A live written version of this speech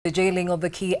The jailing of the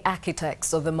key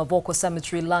architects of the Mavoko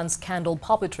cemetery land scandal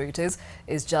perpetrators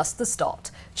is just the start.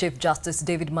 Chief Justice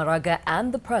David Maraga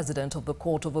and the President of the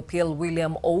Court of Appeal,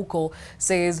 Ouko,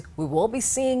 says we will be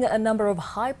seeing a number of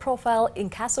high-profile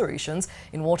incarcerations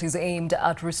in what is aimed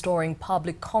at restoring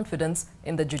public confidence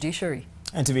in the judiciary.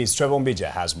 NTV's Trevor Mbija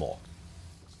has more.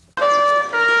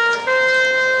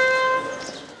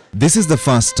 This is the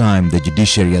first time the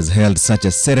judiciary has held such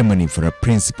a ceremony for a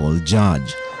principal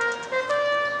judge.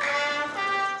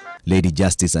 Lady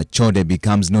Justice Achode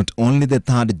becomes not only the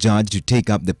third judge to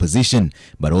take up the position,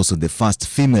 but also the first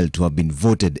female to have been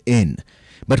voted in.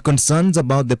 But concerns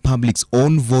about the public's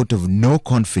own vote of no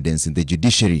confidence in the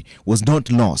judiciary was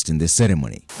not lost in the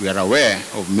ceremony. We are aware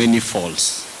of many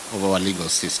faults of our legal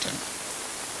system,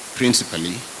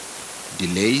 principally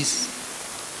delays,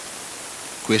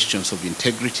 questions of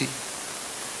integrity,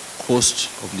 cost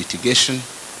of litigation,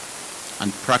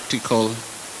 and practical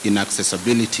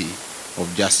inaccessibility of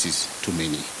justice to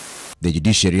many. The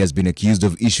judiciary has been accused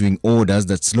of issuing orders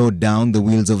that slowed down the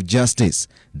wheels of justice.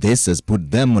 This has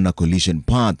put them on a collision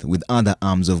path with other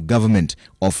arms of government,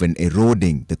 often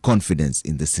eroding the confidence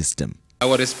in the system.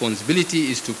 Our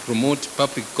responsibility is to promote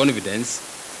public confidence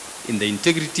in the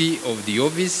integrity of the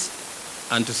office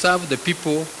and to serve the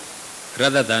people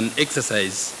rather than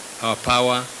exercise our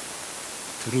power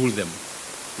to rule them.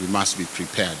 We must be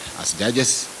prepared as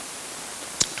judges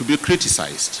to be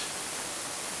criticized.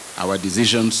 Our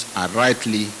decisions are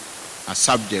rightly a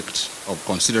subject of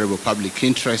considerable public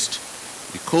interest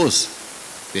because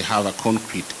they have a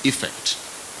concrete effect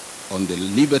on the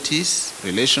liberties,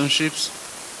 relationships,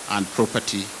 and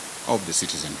property of the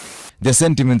citizenry. The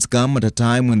sentiments come at a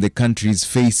time when the country is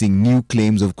facing new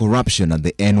claims of corruption at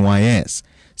the NYS.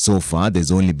 So far,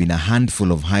 there's only been a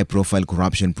handful of high-profile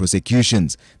corruption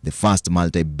prosecutions. The first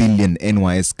multi-billion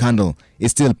NYS scandal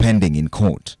is still pending in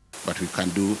court. But we can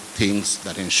do things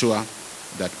that ensure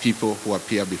that people who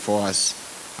appear before us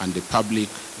and the public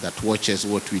that watches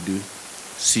what we do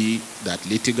see that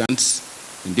litigants,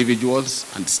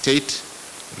 individuals and state,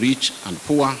 rich and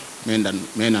poor, men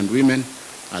and women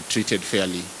are treated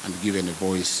fairly and given a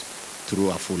voice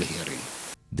through a full hearing.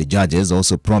 The judges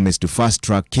also promised to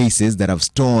fast-track cases that have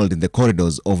stalled in the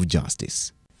corridors of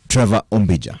justice. Trevor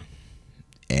Mbija,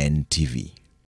 NTV.